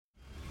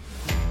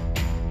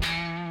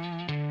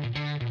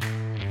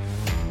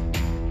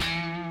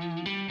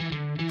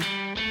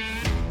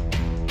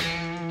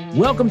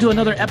Welcome to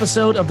another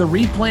episode of the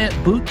Replant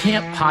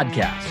Bootcamp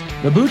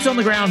Podcast, the Boots on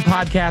the Ground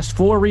podcast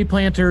for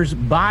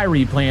replanters by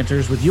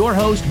replanters with your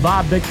host,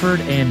 Bob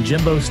Bickford and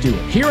Jimbo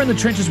Stewart. Here in the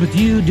trenches with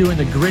you doing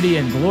the gritty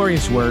and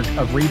glorious work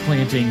of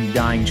replanting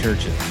dying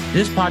churches.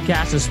 This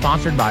podcast is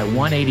sponsored by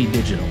 180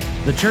 Digital,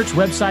 the church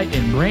website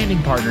and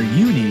branding partner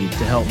you need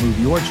to help move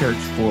your church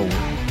forward.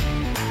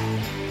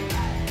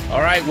 All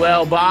right,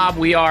 well, Bob,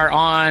 we are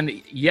on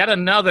yet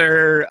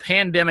another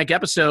pandemic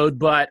episode,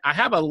 but I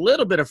have a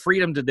little bit of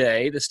freedom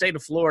today. The state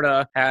of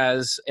Florida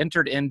has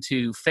entered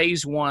into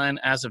phase one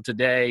as of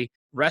today.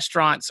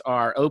 Restaurants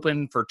are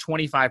open for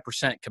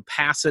 25%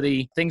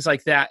 capacity, things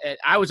like that.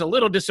 I was a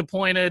little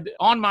disappointed.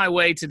 On my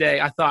way today,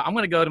 I thought, I'm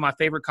going to go to my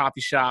favorite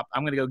coffee shop.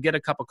 I'm going to go get a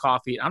cup of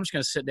coffee. I'm just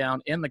going to sit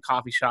down in the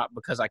coffee shop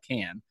because I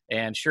can.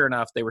 And sure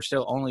enough, they were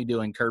still only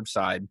doing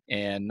curbside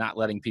and not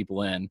letting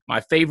people in. My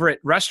favorite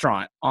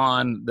restaurant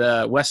on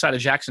the west side of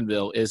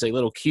Jacksonville is a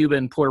little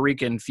Cuban, Puerto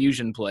Rican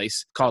fusion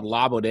place called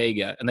La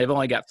Bodega. And they've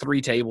only got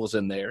 3 tables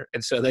in there.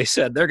 And so they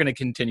said they're going to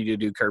continue to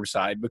do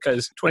curbside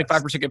because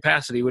 25%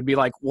 capacity would be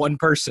like one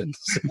person.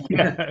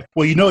 Yeah.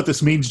 Well, you know what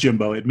this means,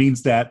 Jimbo? It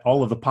means that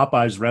all of the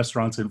Popeyes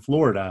restaurants in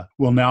Florida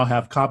will now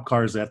have cop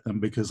cars at them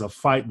because a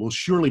fight will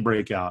surely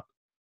break out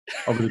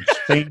over the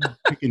same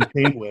chicken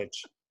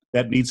sandwich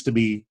that needs to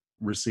be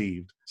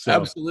received. So,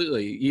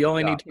 absolutely. You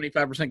only need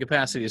 25%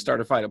 capacity to start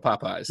a fight at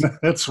Popeyes.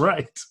 That's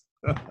right.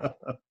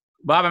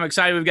 Bob, I'm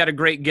excited. We've got a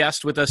great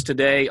guest with us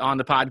today on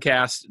the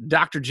podcast,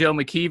 Dr. Joe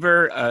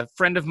McKeever, a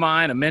friend of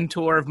mine, a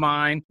mentor of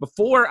mine.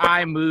 Before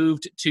I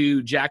moved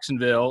to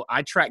Jacksonville,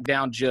 I tracked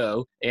down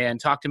Joe and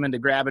talked him into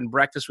grabbing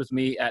breakfast with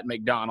me at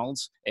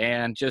McDonald's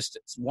and just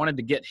wanted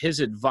to get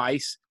his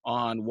advice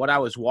on what I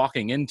was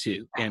walking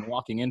into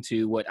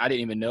what I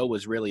didn't even know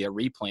was really a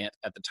replant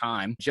at the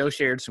time. Joe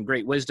shared some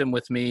great wisdom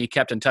with me,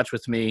 kept in touch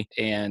with me.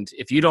 And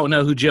if you don't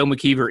know who Joe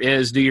McKeever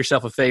is, do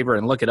yourself a favor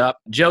and look it up.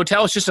 Joe,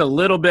 tell us just a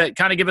little bit,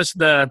 kind of give us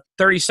the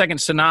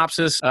 30-second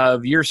synopsis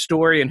of your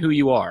story and who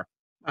you are.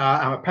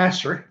 I'm a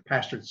pastor,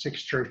 pastored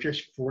 6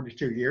 churches,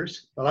 42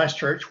 years. The last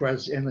church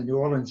was in the New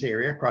Orleans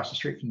area, across the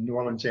street from the New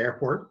Orleans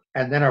airport.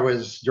 And then I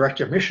was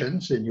director of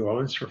missions in New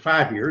Orleans for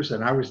 5 years,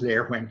 and I was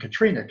there when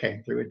Katrina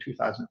came through in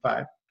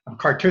 2005. I'm a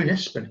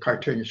cartoonist, been a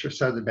cartoonist for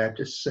Southern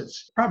Baptist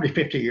since probably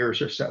 50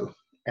 years or so.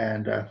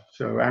 And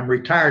so I'm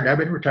retired. I've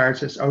been retired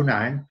since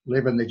 2009,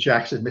 live in the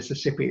Jackson,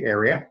 Mississippi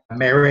area. I'm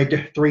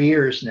married 3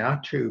 years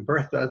now to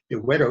Bertha, the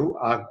widow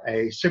of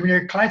a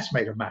seminary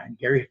classmate of mine.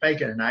 Gary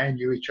Fagan and I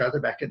knew each other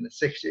back in the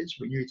 60s.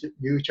 We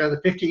knew each other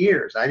 50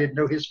 years. I didn't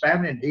know his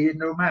family and he didn't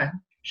know mine.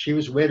 She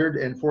was widowed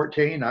in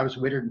 14. I was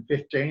widowed in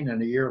 15.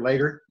 And a year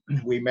later,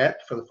 we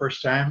met for the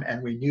first time,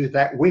 and we knew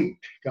that week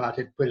God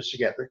had put us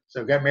together.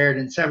 So got married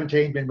in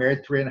 17, been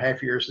married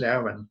 3.5 years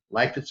now, and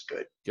life is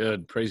good.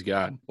 Good. Praise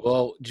God.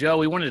 Well, Joe,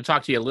 we wanted to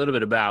talk to you a little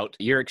bit about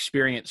your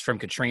experience from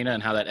Katrina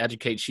and how that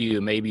educates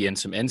you maybe in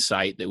some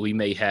insight that we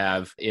may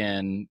have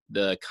in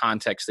the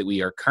context that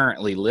we are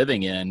currently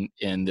living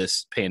in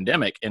this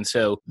pandemic. And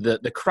so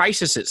the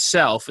crisis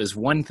itself is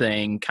one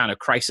thing, kind of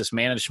crisis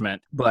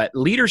management, but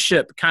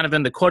leadership kind of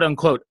in the quote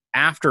unquote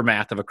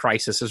aftermath of a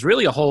crisis is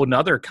really a whole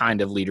nother kind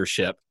of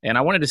leadership. And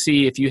I wanted to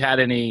see if you had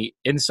any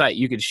insight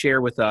you could share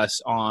with us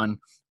on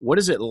what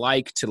is it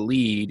like to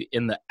lead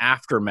in the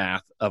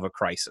aftermath of a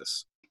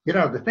crisis? You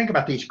know, the thing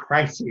about these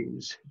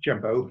crises,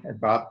 Jimbo and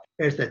Bob,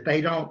 is that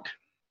they don't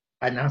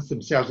announce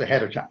themselves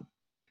ahead of time.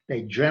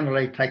 They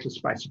generally take us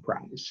by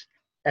surprise.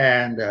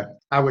 And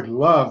I would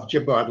love,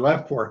 Jimbo, I'd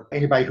love for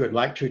anybody who would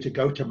like to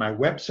go to my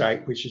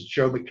website, which is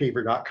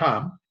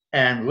joemckeever.com,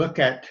 and look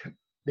at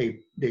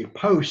the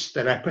post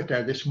that I put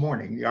there this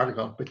morning, the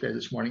article I put there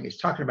this morning is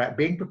talking about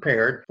being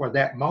prepared for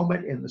that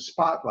moment in the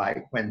spotlight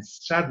when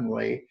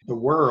suddenly the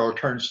world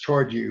turns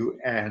toward you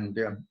and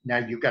now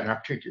you've got an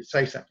opportunity to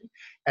say something.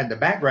 And the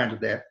background of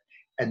that,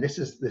 and this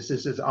is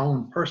his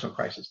own personal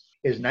crisis,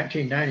 is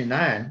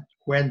 1999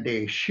 when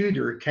the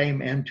shooter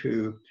came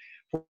into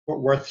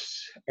Fort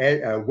Worth's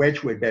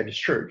Wedgwood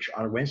Baptist Church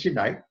on a Wednesday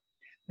night.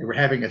 They were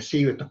having a See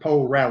You at the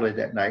Pole rally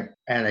that night,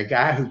 and a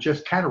guy who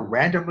just kind of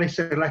randomly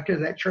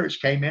selected that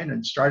church came in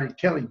and started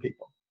killing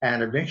people.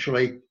 And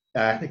eventually,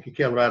 I think he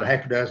killed about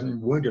 6,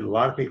 wounded a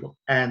lot of people,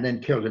 and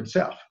then killed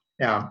himself.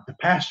 Now, the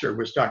pastor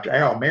was Dr.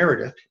 Al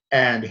Meredith,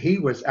 and he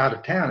was out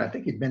of town. I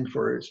think he'd been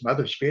for his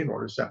mother's funeral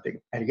or something.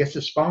 And he gets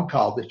this phone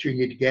call that you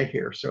need to get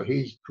here. So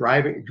he's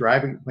driving.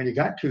 When he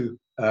got to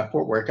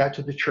Fort Worth, got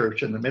to the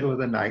church in the middle of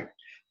the night,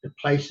 the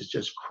place is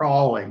just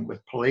crawling with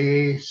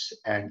police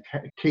and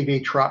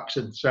TV trucks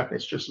and stuff.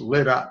 It's just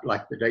lit up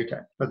like the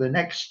daytime. For the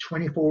next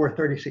 24,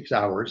 36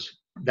 hours,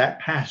 that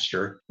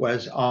pastor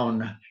was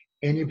on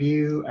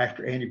interview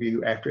after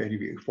interview after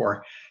interview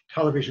for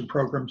television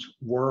programs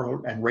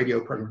and radio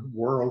programs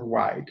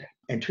worldwide.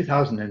 In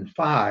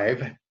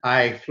 2005,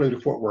 I flew to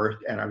Fort Worth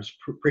and I was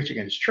preaching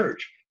in his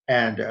church.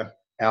 And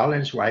Al and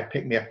his wife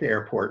picked me up at the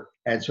airport.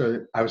 And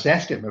so I was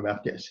asking him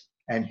about this.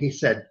 And he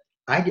said,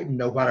 I didn't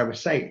know what I was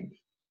saying.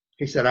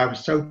 He said, I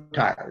was so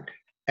tired.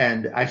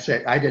 And I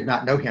said, I did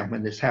not know him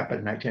when this happened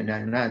in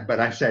 1999, but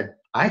I said,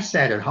 I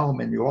sat at home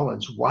in New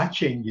Orleans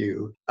watching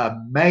you,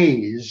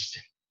 amazed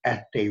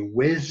at the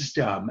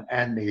wisdom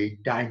and the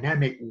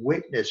dynamic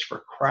witness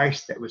for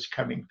Christ that was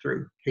coming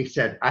through. He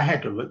said, I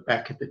had to look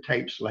back at the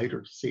tapes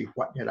later to see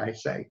what did I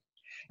say.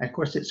 And of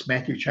course, it's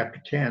Matthew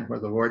chapter 10, where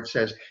the Lord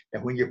says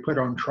that when you're put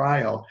on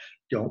trial,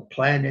 don't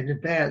plan in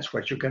advance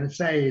what you're going to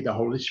say. The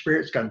Holy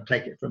Spirit's going to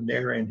take it from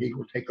there and he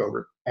will take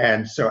over.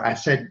 And so I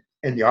said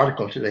in the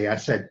article today, I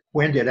said,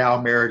 when did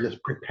Al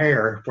Meredith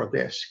prepare for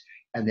this?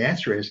 And the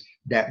answer is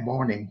that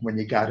morning when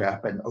he got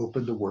up and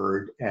opened the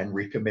word and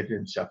recommitted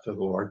himself to the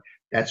Lord.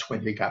 That's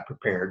when he got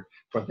prepared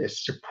for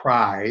this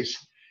surprise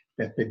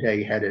that the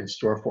day had in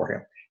store for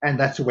him. And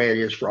that's the way it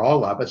is for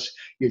all of us.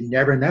 You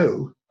never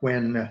know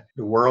when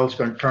the world's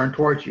going to turn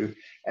towards you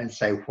and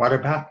say, what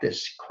about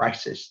this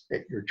crisis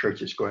that your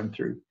church is going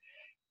through?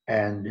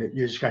 And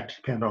you just got to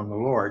depend on the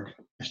Lord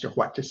as to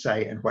what to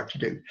say and what to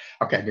do.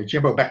 Okay, now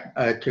Jimbo, back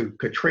to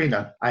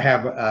Katrina. I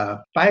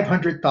have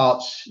 500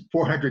 thoughts,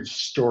 400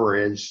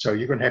 stories. So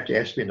you're going to have to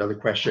ask me another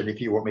question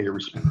if you want me to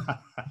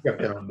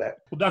jump in on that.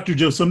 Well, Dr.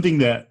 Joe, something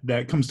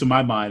that comes to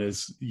my mind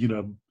is,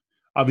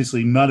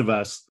 obviously none of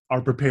us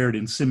are prepared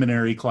in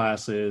seminary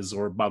classes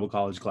or Bible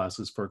college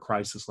classes for a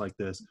crisis like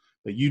this.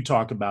 But you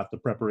talk about the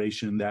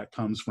preparation that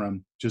comes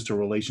from just a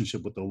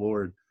relationship with the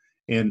Lord.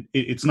 And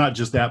it's not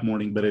just that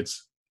morning, but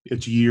it's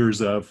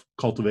years of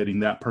cultivating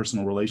that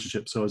personal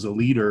relationship. So as a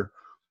leader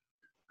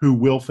who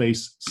will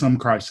face some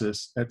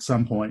crisis at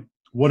some point,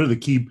 what are the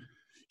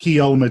key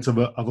elements of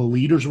a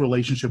leader's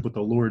relationship with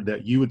the Lord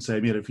that you would say,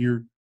 man, if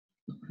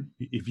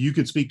you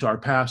could speak to our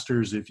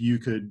pastors, if you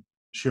could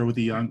share with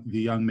the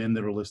young men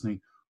that are listening,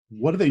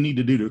 what do they need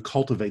to do to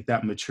cultivate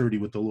that maturity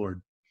with the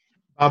Lord?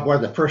 Bob, one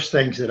of the first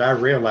things that I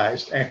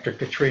realized after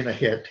Katrina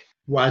hit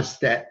was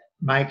that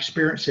my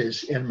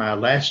experiences in my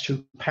last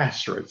two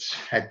pastorates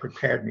had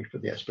prepared me for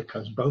this,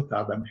 because both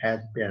of them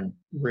had been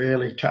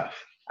really tough.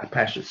 I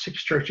pastored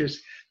 6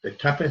 churches. The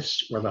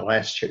toughest were the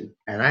last 2.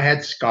 And I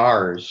had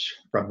scars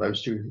from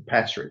those 2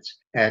 pastorates.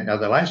 And now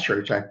the last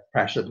church I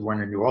pastored, the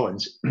one in New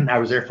Orleans, I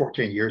was there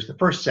 14 years. The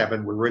first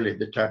 7 were really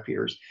the tough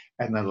years.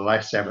 And then the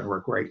last 7 were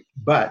great.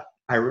 But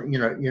you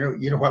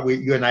know what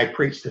you and I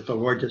preach, that the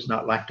Lord does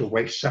not like to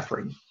waste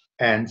suffering.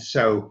 And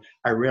so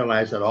I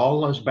realized that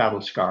all those battle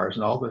scars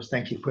and all those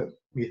things he put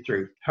me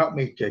through helped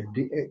me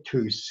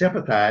to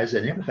sympathize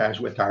and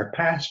empathize with our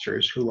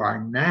pastors who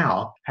are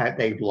now,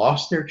 they've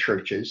lost their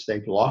churches,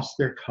 they've lost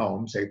their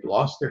homes, they've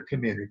lost their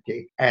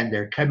community, and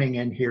they're coming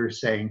in here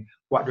saying,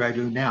 what do I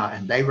do now?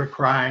 And they were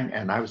crying,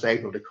 and I was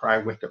able to cry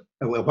with them.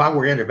 While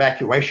we're in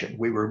evacuation,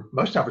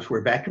 most of us were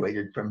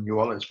evacuated from New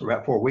Orleans for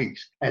about 4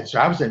 weeks. And so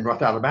I was in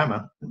North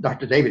Alabama.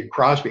 Dr. David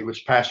Crosby was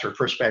pastor of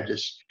First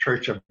Baptist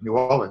Church of New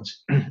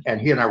Orleans,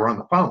 and he and I were on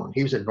the phone.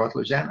 He was in North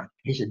Louisiana.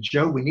 He said,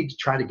 Joe, we need to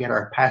try to get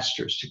our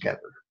pastors together.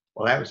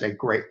 Well, that was a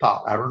great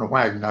thought. I don't know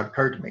why it did not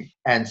occur to me.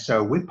 And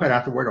so we put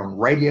out the word on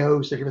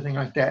radios and everything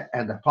like that.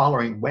 And the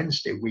following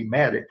Wednesday, we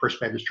met at First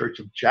Baptist Church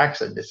of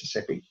Jackson,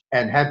 Mississippi,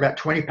 and had about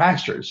 20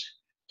 pastors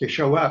to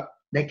show up.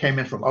 They came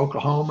in from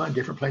Oklahoma and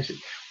different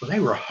places. Well, they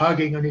were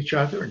hugging on each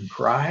other and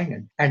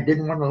crying and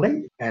didn't want to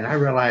leave. And I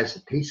realized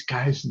that these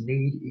guys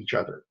need each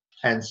other.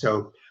 And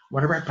so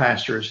one of our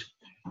pastors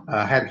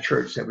had a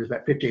church that was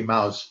about 15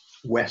 miles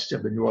west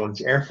of the New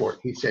Orleans airport.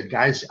 He said,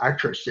 guys, our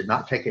church did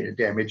not take any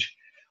damage.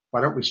 Why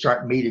don't we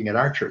start meeting at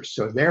our church?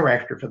 So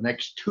thereafter, for the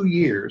next 2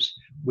 years,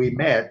 we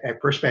met at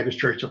First Baptist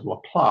Church of La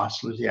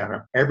Place,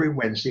 Louisiana, every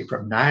Wednesday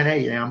from 9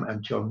 a.m.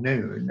 until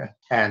noon.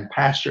 And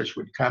pastors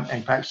would come.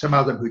 In fact, some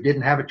of them who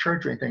didn't have a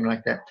church or anything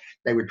like that,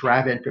 they would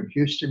drive in from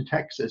Houston,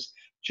 Texas,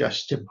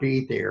 just to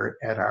be there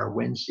at our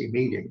Wednesday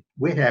meeting.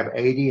 We'd have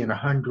 80 and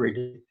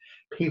 100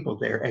 people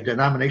there. And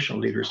denominational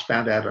leaders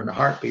found out in a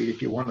heartbeat,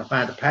 if you want to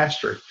find a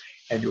pastor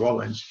in New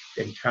Orleans,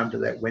 then come to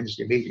that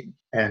Wednesday meeting.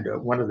 And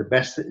one of the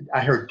best,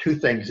 I heard 2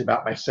 things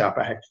about myself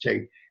I have to tell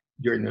you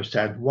during those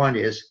times. One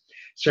is,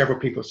 several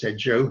people said,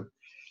 Joe,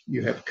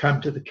 you have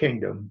come to the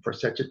kingdom for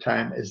such a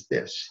time as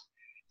this.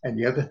 And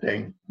the other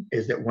thing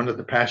is that one of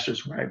the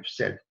pastor's wives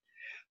said,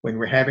 when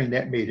we're having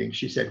that meeting,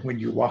 she said, when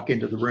you walk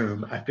into the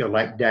room, I feel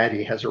like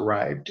daddy has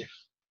arrived.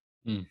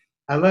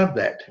 I love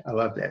that.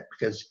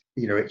 Because,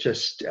 it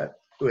just it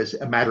was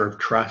a matter of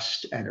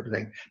trust and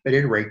everything. But at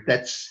any rate,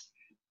 that's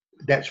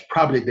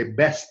probably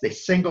the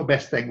single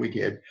best thing we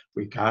did.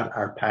 We got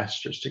our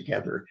pastors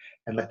together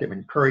and let them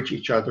encourage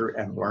each other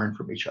and learn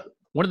from each other.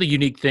 One of the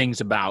unique things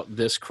about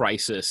this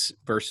crisis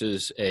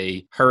versus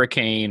a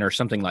hurricane or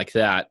something like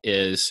that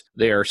is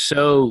there are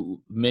so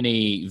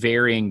many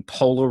varying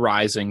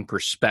polarizing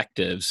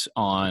perspectives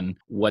on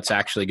what's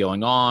actually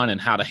going on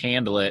and how to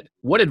handle it.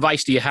 What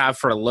advice do you have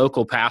for a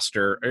local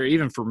pastor, or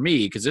even for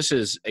me, because this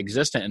is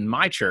existent in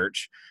my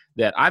church,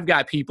 that I've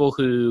got people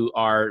who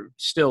are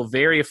still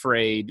very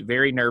afraid,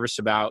 very nervous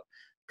about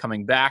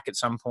coming back at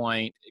some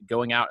point,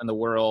 going out in the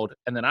world.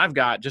 And then I've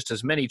got just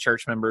as many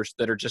church members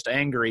that are just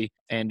angry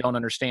and don't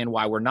understand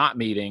why we're not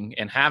meeting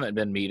and haven't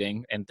been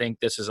meeting and think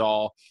this is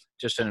all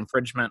just an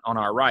infringement on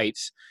our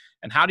rights.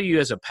 And how do you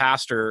as a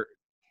pastor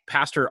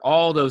pastor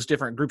all those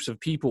different groups of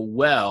people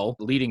well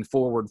leading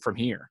forward from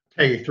here?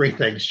 Tell you three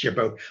things,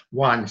 Jimbo.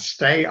 One,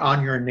 stay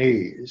on your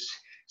knees.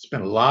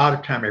 Spend a lot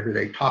of time every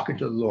day talking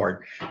to the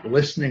Lord,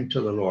 listening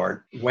to the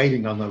Lord,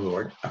 waiting on the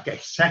Lord. Okay.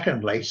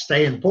 Secondly,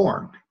 stay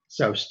informed.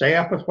 So stay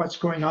up with what's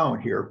going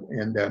on here.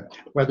 And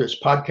whether it's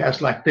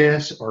podcasts like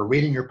this or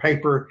reading your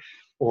paper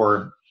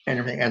or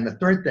anything. And the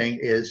third thing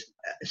is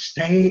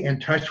stay in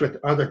touch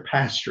with other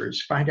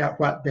pastors. Find out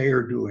what they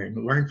are doing.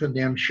 Learn from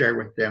them, share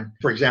with them.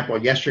 For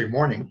example, yesterday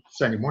morning,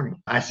 Sunday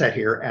morning, I sat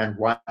here and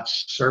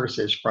watched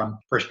services from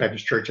First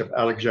Baptist Church of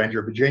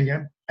Alexandria,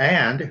 Virginia,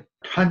 and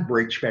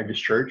Tunbridge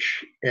Baptist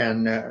Church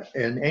in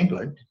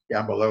England,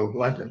 down below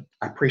London.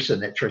 I preached in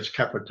that church a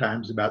couple of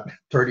times about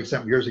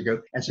 30-something years ago.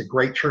 It's a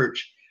great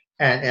church.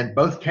 And in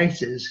both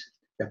cases,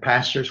 the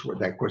pastors were,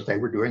 of course, they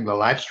were doing the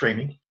live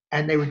streaming,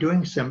 and they were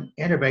doing some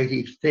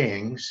innovative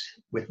things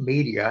with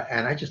media.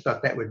 And I just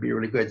thought that would be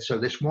really good. So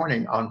this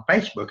morning on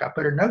Facebook, I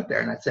put a note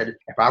there and I said,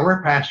 if I were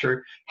a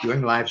pastor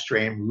doing live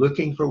stream,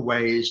 looking for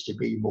ways to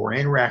be more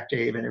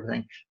interactive and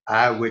everything,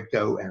 I would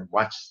go and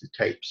watch the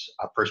tapes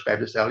of First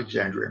Baptist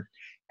Alexandria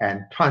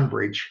and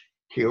Tunbridge,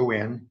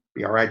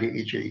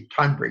 T-O-N-B-R-I-D-E-G,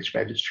 Tunbridge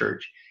Baptist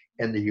Church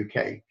in the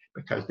UK,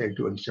 because they're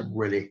doing some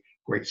really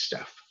great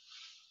stuff.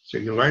 So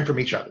you learn from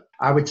each other.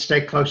 I would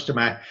stay close to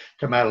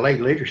my lay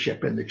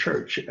leadership in the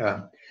church.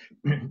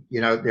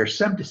 There's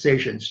some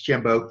decisions,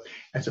 Jimbo,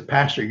 as a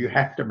pastor, you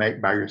have to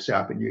make by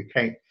yourself, and you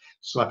can't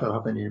slough it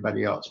off on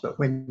anybody else. But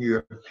when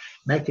you're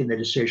making the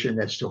decision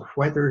as to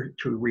whether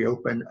to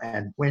reopen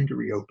and when to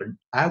reopen,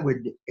 I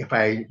would, if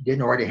I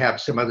didn't already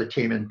have some other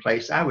team in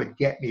place, I would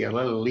get me a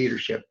little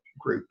leadership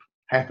group,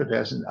 half a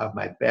dozen of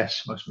my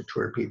best, most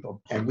mature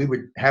people. And we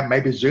would have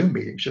maybe Zoom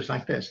meetings just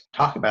like this,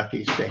 talk about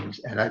these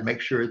things. And I'd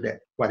make sure that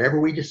whatever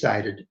we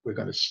decided, we're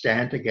going to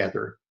stand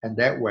together. And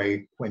that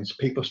way, when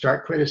people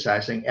start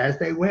criticizing, as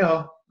they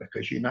will,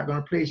 because you're not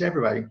going to please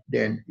everybody,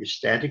 then you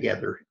stand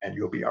together and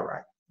you'll be all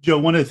right. Joe,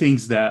 one of the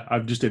things that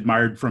I've just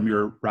admired from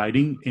your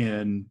writing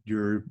and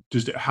your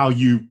just how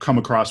you come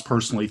across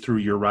personally through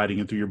your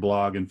writing and through your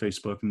blog and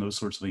Facebook and those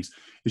sorts of things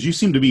is you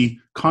seem to be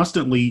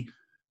constantly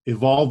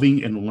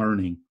evolving and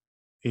learning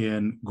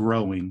and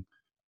growing.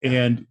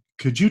 And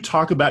could you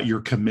talk about your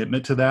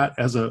commitment to that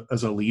as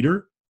a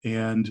leader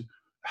and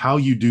how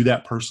you do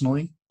that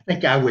personally? I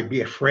think I would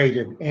be afraid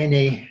of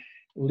any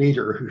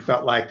leader who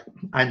felt like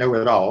I know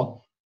it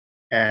all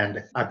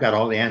and I've got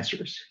all the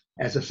answers.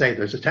 As I say,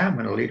 there's a time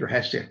when a leader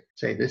has to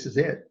say, this is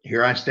it.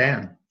 Here I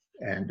stand,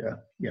 and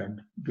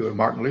do a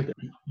Martin Luther.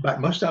 But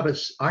most of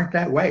us aren't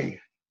that way.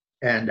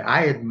 And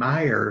I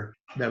admire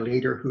the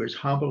leader who is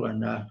humble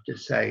enough to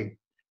say,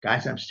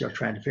 guys, I'm still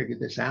trying to figure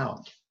this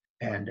out.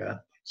 And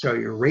so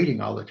you're reading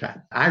all the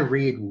time. I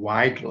read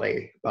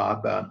widely,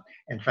 Bob.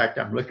 In fact,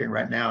 I'm looking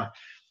right now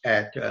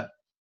at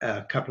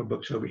a couple of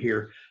books over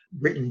here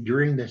written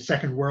during the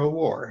Second World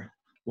War.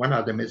 One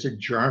of them is a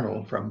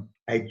journal from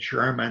a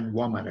German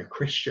woman, a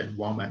Christian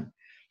woman,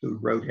 who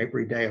wrote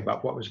every day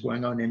about what was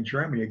going on in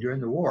Germany during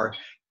the war.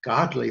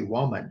 Godly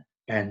woman,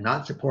 and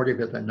not supportive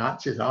of the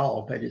Nazis at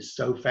all, but it's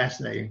so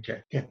fascinating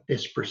to get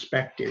this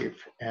perspective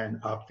and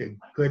of the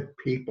good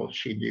people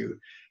she knew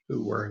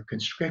who were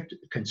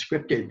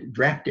conscripted,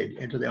 drafted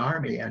into the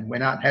army and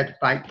went out and had to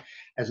fight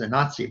as a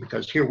Nazi,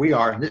 because here we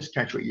are in this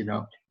country,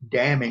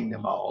 damning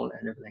them all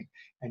and everything.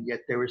 And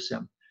yet there were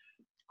some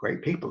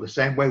great people, the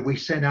same way we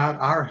sent out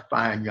our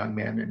fine young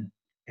men and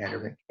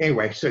everything.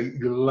 Anyway, so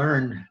you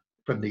learn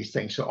from these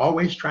things. So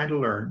always trying to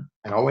learn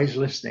and always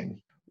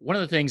listening. One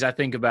of the things I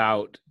think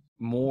about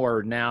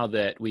more now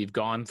that we've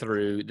gone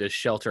through this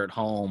shelter at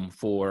home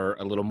for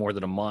a little more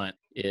than a month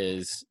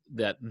is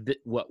that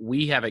what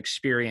we have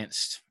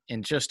experienced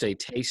in just a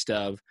taste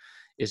of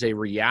is a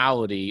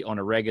reality on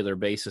a regular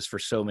basis for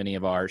so many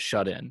of our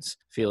shut-ins,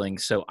 feeling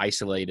so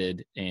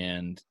isolated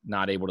and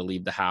not able to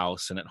leave the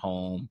house and at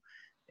home.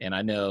 And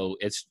I know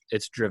it's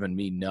driven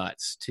me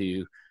nuts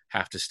to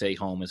have to stay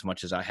home as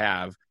much as I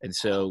have. And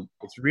so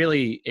it's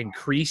really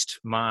increased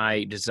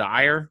my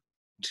desire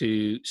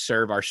to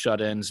serve our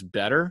shut-ins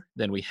better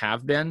than we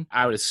have been.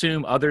 I would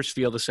assume others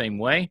feel the same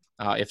way.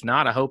 If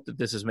not, I hope that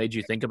this has made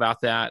you think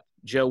about that.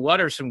 Joe,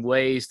 what are some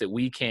ways that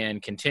we can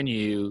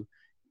continue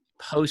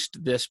post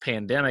this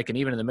pandemic and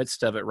even in the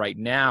midst of it right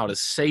now to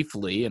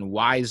safely and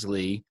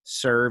wisely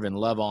serve and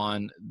love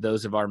on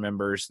those of our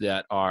members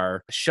that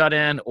are shut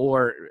in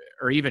or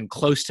even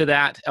close to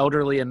that,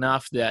 elderly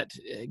enough that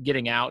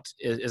getting out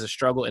is a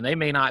struggle and they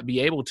may not be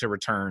able to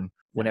return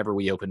whenever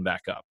we open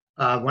back up?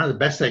 One of the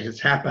best things that's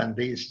happened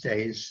these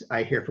days,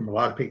 I hear from a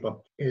lot of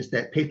people, is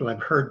that people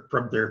have heard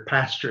from their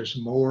pastors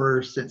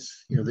more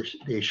since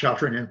the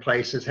sheltering in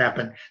place has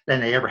happened than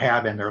they ever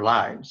have in their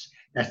lives.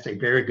 That's a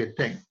very good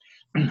thing.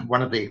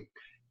 One of the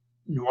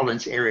New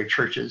Orleans area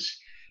churches,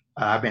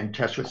 I've been in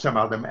touch with some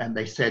of them, and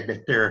they said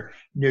that their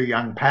new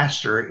young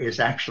pastor is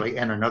actually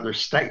in another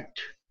state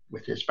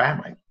with his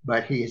family,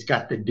 but he's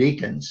got the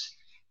deacons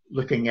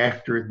looking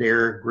after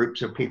their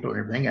groups of people and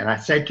everything. And I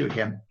said to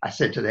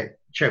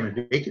chairman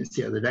of deacons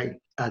the other day.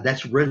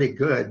 That's really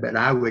good, but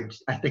I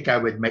think I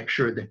would make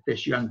sure that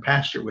this young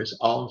pastor was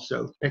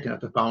also picking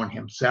up the phone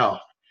himself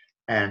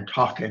and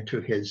talking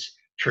to his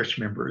church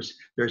members.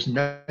 There's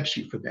no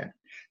issue for that.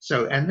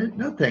 So, and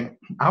another thing,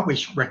 I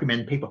always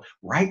recommend people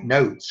write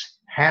notes,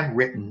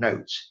 handwritten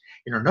notes.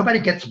 Nobody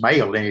gets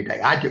mail any day.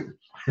 I do.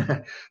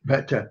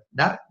 But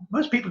not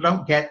most people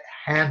don't get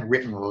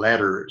handwritten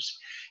letters.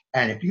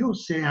 And if you'll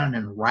sit down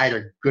and write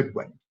a good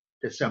one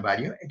to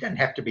somebody, it doesn't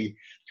have to be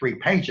 3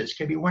 pages. It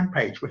can be 1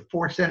 page with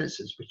 4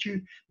 sentences, but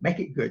you make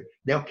it good.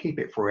 They'll keep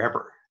it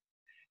forever.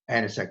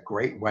 And it's a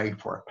great way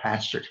for a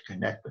pastor to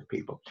connect with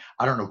people.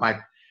 I don't know why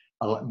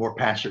a lot more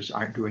pastors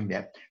aren't doing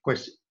that. Of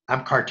course,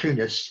 I'm a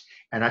cartoonist,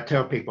 and I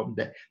tell people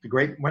that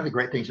one of the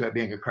great things about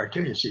being a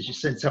cartoonist is you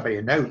send somebody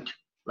a note,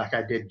 like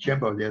I did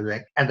Jimbo the other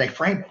day, and they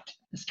frame it.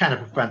 It's kind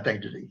of a fun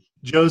thing to do.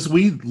 Joe, as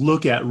we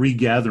look at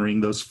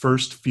regathering those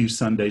first few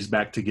Sundays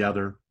back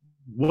together,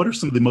 what are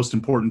some of the most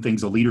important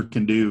things a leader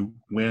can do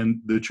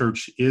when the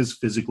church is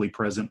physically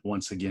present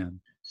once again?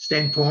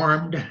 Stay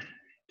informed,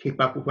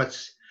 keep up with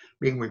what's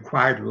being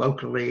required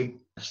locally,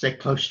 stay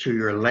close to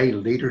your lay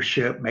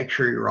leadership, make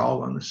sure you're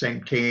all on the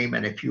same team.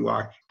 And if you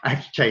are, I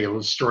have to tell you a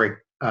little story.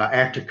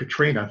 After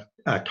Katrina,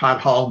 Todd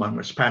Hallman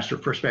was pastor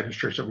of First Baptist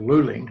Church of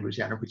Luling,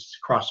 Louisiana, which is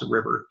across the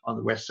river on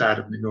the west side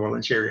of the New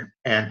Orleans area.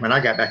 And when I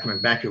got back from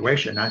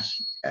evacuation,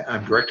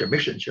 I'm director of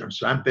missions,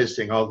 so I'm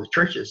visiting all the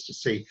churches to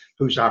see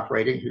who's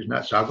operating, who's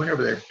not. So I went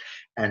over there,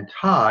 and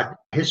Todd,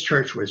 his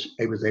church was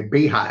a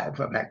beehive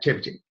of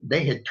activity.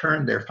 They had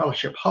turned their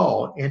fellowship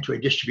hall into a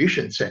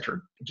distribution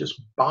center,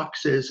 just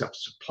boxes of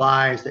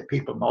supplies that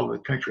people from all over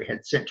the country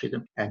had sent to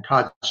them. And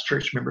Todd's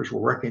church members were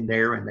working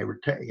there, and they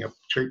were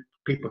church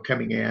people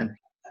coming in,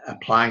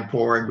 applying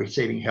for and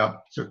receiving help.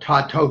 So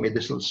Todd told me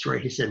this little story.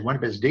 He said one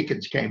of his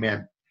deacons came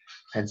in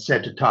and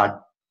said to Todd,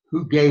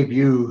 "Who gave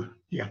you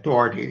the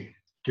authority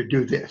to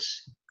do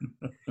this?"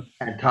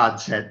 And Todd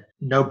said,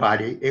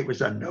 "Nobody. It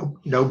was a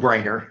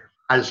no-brainer."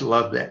 I just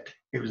love that.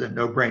 It was a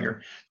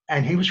no-brainer.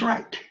 And he was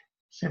right.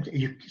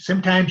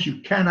 Sometimes you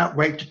cannot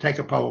wait to take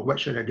a poll. What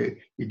should I do?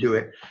 You do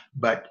it.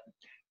 But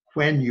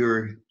when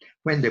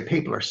the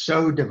people are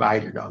so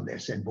divided on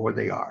this, and boy,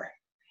 they are,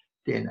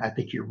 then I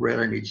think you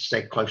really need to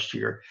stay close to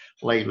your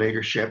lay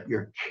leadership,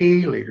 your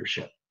key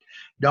leadership.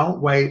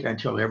 Don't wait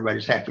until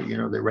everybody's happy.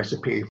 The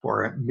recipe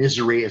for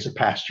misery as a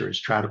pastor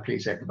is try to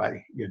please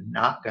everybody. You're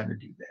not going to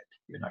do that.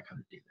 You're not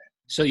going to do that.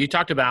 So you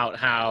talked about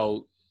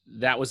how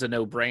that was a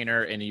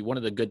no-brainer, and one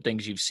of the good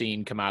things you've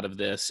seen come out of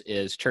this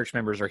is church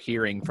members are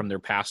hearing from their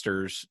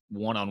pastors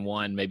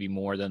one-on-one, maybe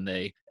more than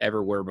they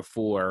ever were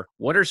before.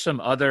 What are some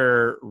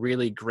other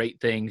really great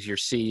things you're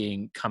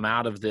seeing come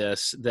out of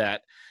this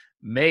that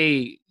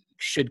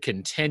should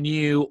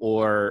continue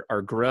or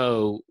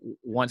grow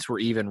once we're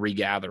even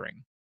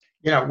regathering?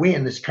 We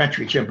in this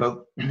country,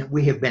 Jimbo,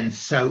 we've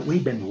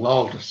been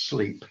lulled to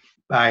sleep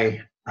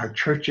by our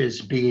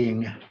churches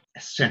being a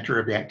center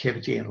of the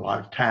activity in a lot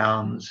of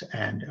towns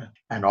and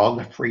all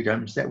the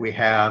freedoms that we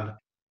have.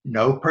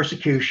 No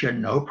persecution,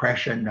 no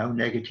oppression, no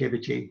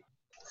negativity.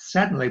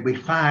 Suddenly we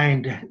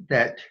find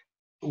that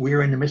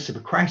we're in the midst of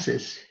a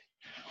crisis,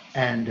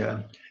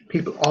 and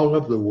people all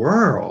over the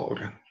world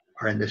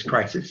are in this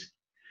crisis.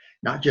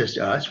 Not just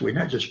us. We're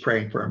not just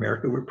praying for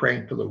America. We're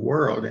praying for the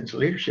world and its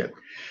leadership.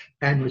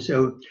 And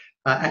so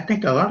I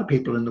think a lot of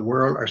people in the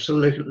world are still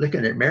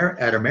looking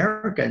at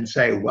America and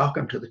say,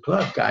 "Welcome to the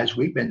club, guys.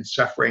 We've been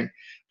suffering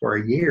for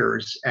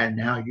years, and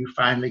now you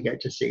finally get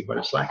to see what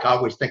it's like." I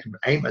always think of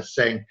Amos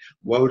saying,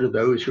 "Woe to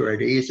those who are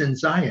at ease in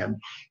Zion."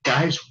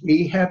 Guys,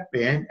 we have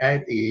been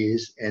at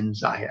ease in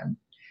Zion.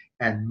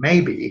 And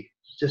maybe,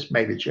 just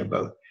maybe,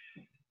 Jimbo,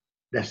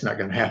 that's not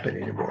going to happen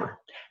anymore.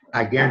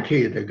 I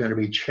guarantee you there are going to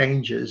be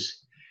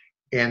changes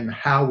in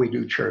how we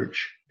do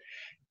church.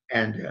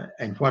 And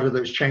what are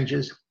those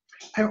changes?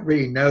 I don't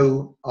really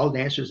know all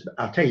the answers, but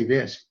I'll tell you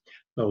this.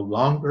 The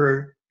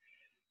longer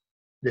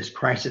this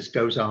crisis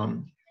goes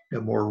on, the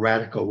more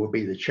radical will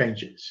be the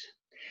changes.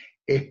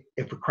 If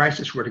a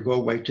crisis were to go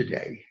away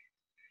today,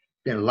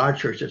 then a lot of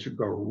churches would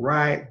go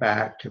right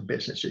back to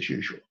business as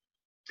usual.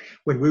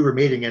 When we were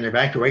meeting in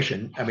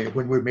when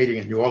we were meeting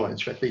in New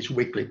Orleans for these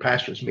weekly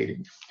pastors'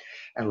 meetings,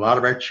 and a lot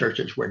of our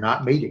churches were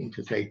not meeting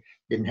because they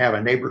didn't have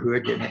a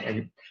neighborhood.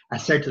 And I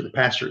said to the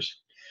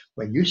pastors,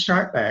 when you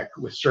start back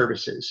with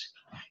services,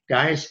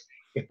 guys,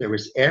 if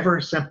there's ever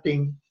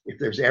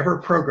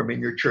a program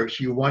in your church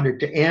you wanted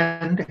to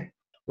end,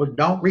 well,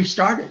 don't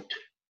restart it.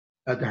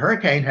 The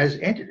hurricane has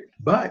ended it.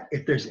 But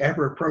if there's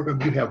ever a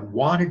program you have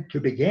wanted to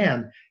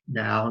begin,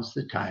 now's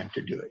the time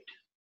to do it.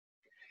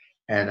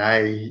 And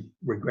I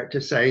regret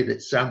to say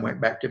that some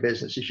went back to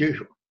business as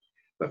usual.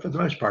 But for the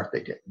most part, they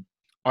didn't.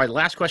 All right, the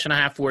last question I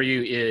have for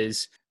you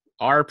is,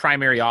 our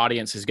primary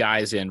audience is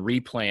guys in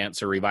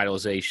replants or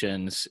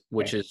revitalizations,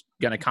 which is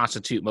going to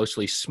constitute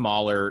mostly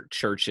smaller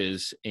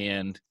churches.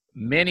 And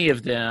many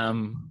of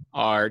them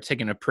are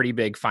taking a pretty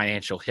big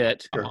financial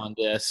hit Sure. on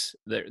this.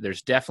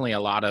 There's definitely a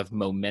lot of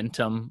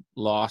momentum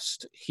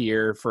lost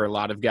here for a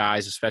lot of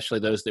guys, especially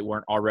those that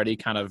weren't already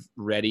kind of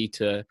ready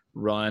to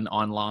run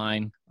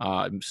online.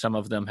 Some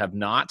of them have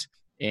not.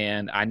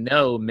 And I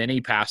know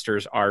many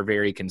pastors are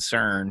very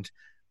concerned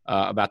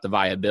about the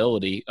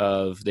viability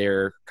of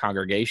their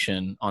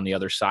congregation on the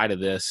other side of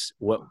this.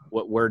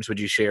 What words would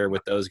you share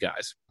with those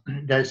guys?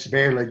 That's a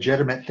very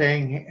legitimate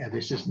thing.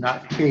 This is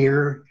not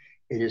fear.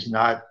 It is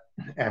not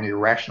an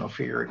irrational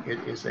fear. It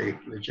is a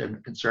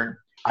legitimate concern.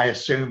 I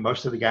assume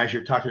most of the guys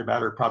you're talking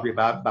about are probably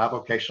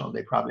bivocational.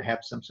 They probably have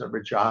some sort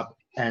of a job.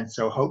 And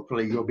so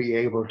hopefully you'll be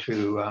able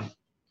to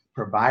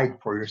provide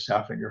for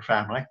yourself and your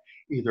family,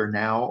 either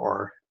now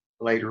or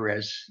later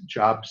as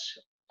jobs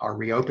are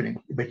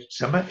reopening. But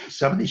some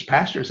of these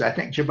pastors, I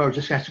think Jimbo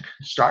just has to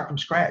start from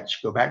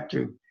scratch, go back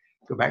to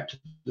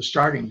the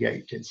starting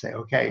gate and say,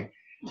 okay,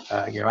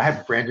 I have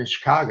a friend in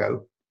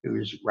Chicago who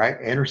is right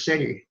inner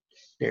city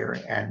there,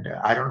 and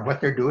I don't know what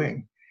they're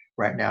doing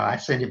right now. I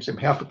send him some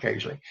help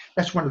occasionally.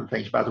 That's one of the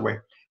things, by the way,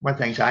 one of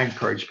the things I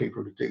encourage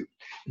people to do.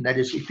 And that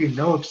is, if you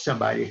know of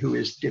somebody who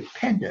is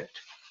dependent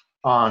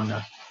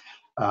on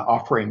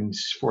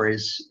offerings for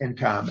his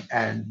income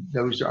and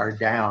those are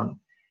down,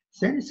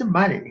 send him some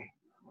money.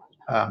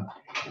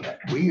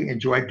 We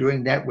enjoyed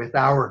doing that with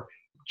our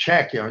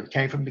check. It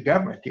came from the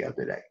government the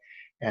other day.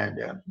 And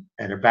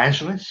an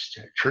evangelist,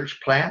 a church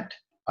plant,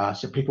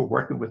 some people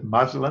working with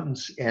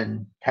Muslims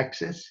in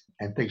Texas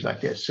and things like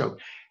this. So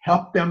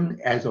help them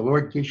as the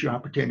Lord gives you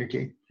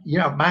opportunity.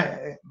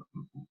 The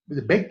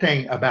big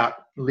thing about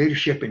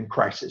leadership in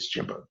crisis,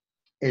 Jimbo,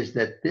 is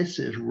that this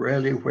is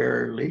really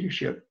where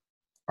leadership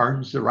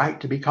earns the right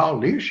to be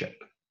called leadership.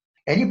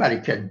 Anybody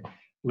can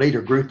lead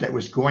a group that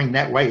was going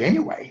that way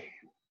anyway.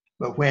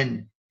 But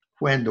when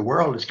the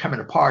world is coming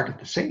apart at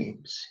the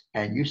seams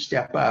and you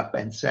step up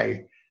and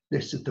say,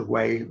 this is the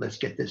way, let's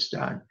get this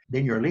done,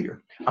 then you're a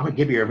leader. I'm going to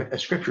give you a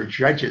scripture,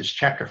 Judges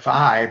chapter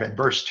 5 and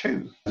verse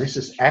 2. This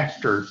is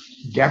after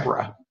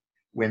Deborah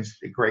wins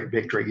the great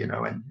victory,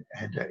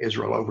 and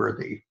Israel over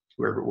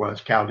whoever it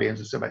was, Chaldeans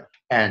and somebody.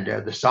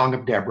 And the Song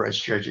of Deborah is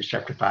Judges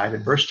chapter 5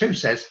 and verse 2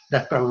 says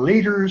that the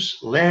leaders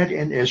led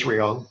in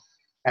Israel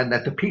and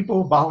that the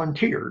people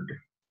volunteered.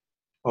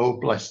 Oh,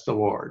 bless the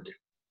Lord.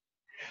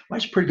 Well,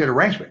 that's a pretty good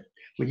arrangement.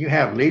 When you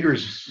have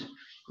leaders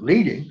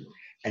leading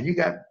and you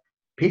got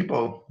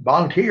people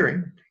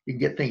volunteering, you can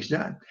get things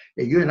done.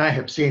 And you and I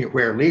have seen it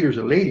where leaders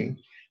are leading,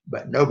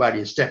 but nobody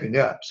is stepping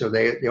up. So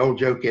the old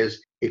joke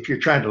is, if you're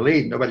trying to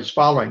lead, nobody's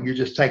following, you're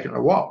just taking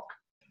a walk.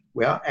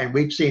 Well, and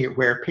we've seen it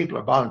where people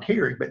are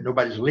volunteering, but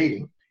nobody's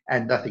leading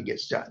and nothing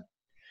gets done.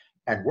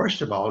 And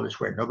worst of all is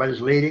where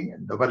nobody's leading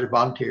and nobody's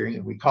volunteering,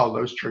 and we call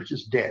those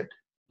churches dead.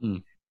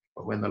 Mm.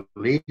 But when the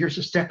leaders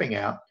are stepping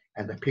out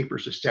and the people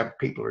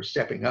are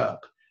stepping up,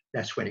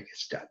 that's when it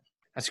gets done.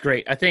 That's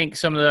great. I think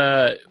some of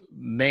the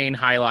main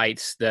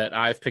highlights that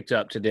I've picked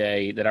up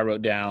today that I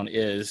wrote down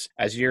is,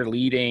 as you're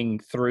leading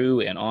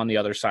through and on the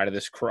other side of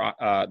this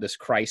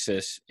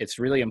crisis, it's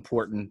really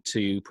important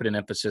to put an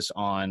emphasis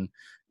on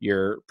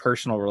your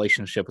personal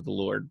relationship with the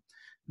Lord,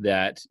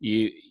 that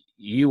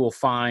you will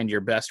find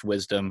your best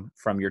wisdom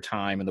from your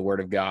time in the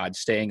Word of God,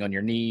 staying on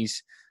your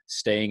knees,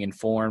 staying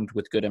informed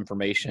with good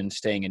information,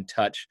 staying in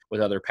touch with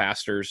other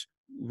pastors.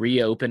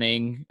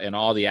 Reopening and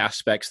all the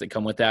aspects that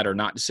come with that are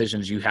not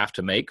decisions you have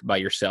to make by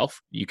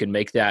yourself. You can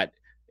make that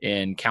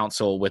in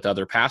counsel with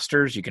other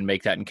pastors. You can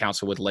make that in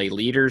counsel with lay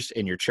leaders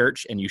in your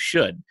church, and you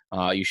should.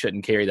 You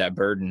shouldn't carry that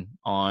burden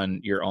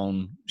on your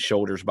own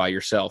shoulders by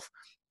yourself,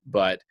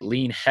 but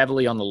lean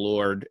heavily on the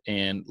Lord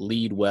and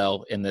lead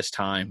well in this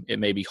time. It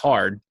may be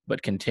hard,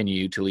 but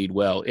continue to lead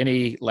well.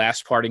 Any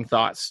last parting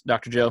thoughts,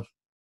 Dr. Joe?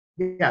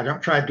 Yeah,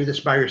 don't try to do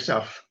this by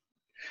yourself.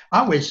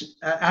 Always,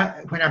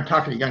 when I'm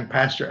talking to young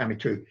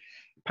to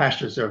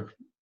pastors of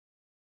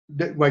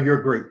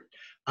your group,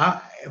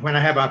 when I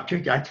have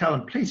opportunity, I tell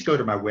them, please go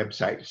to my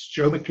website. It's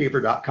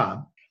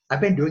joemckeever.com. I've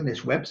been doing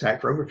this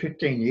website for over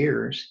 15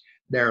 years.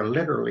 There are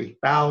literally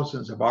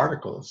thousands of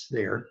articles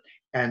there,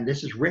 and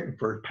this is written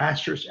for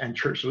pastors and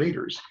church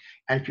leaders.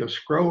 And if you'll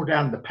scroll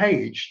down the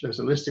page, there's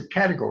a list of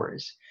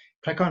categories.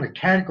 Click on a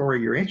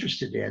category you're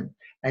interested in,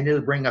 and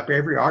it'll bring up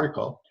every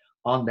article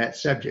on that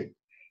subject.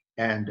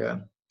 And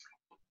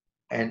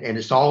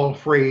it's all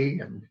free,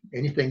 and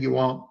anything you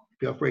want,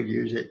 feel free to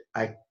use it.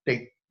 I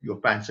think you'll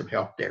find some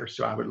help there.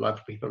 So I would love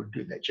for people to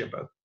do that,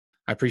 Jimbo.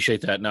 I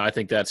appreciate that. No, I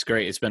think that's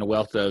great. It's been a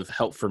wealth of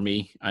help for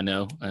me, I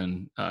know,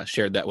 and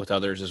shared that with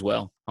others as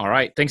well. All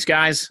right. Thanks,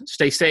 guys.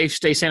 Stay safe,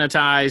 stay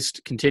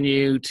sanitized,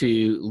 continue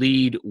to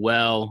lead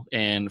well,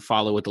 and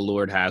follow what the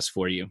Lord has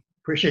for you.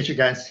 Appreciate you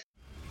guys.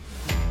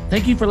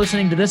 Thank you for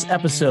listening to this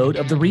episode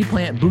of the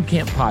Replant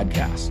Bootcamp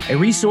Podcast, a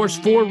resource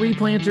for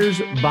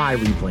replanters by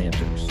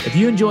replanters. If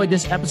you enjoyed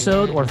this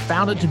episode or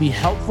found it to be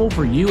helpful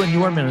for you and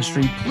your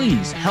ministry,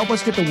 please help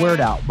us get the word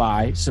out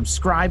by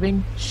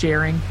subscribing,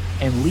 sharing,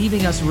 and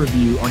leaving us a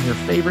review on your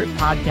favorite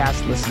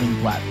podcast listening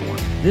platform.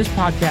 This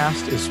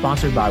podcast is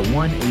sponsored by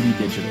 180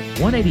 Digital.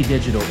 180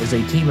 Digital is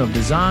a team of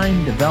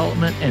design,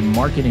 development, and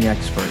marketing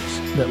experts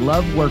that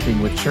love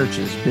working with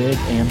churches big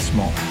and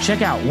small.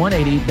 Check out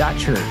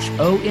 180.church,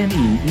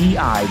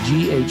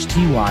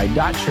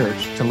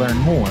 ONEEIGHTY.church to learn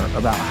more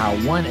about how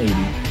 180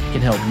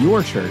 can help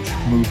your church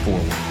move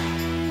forward.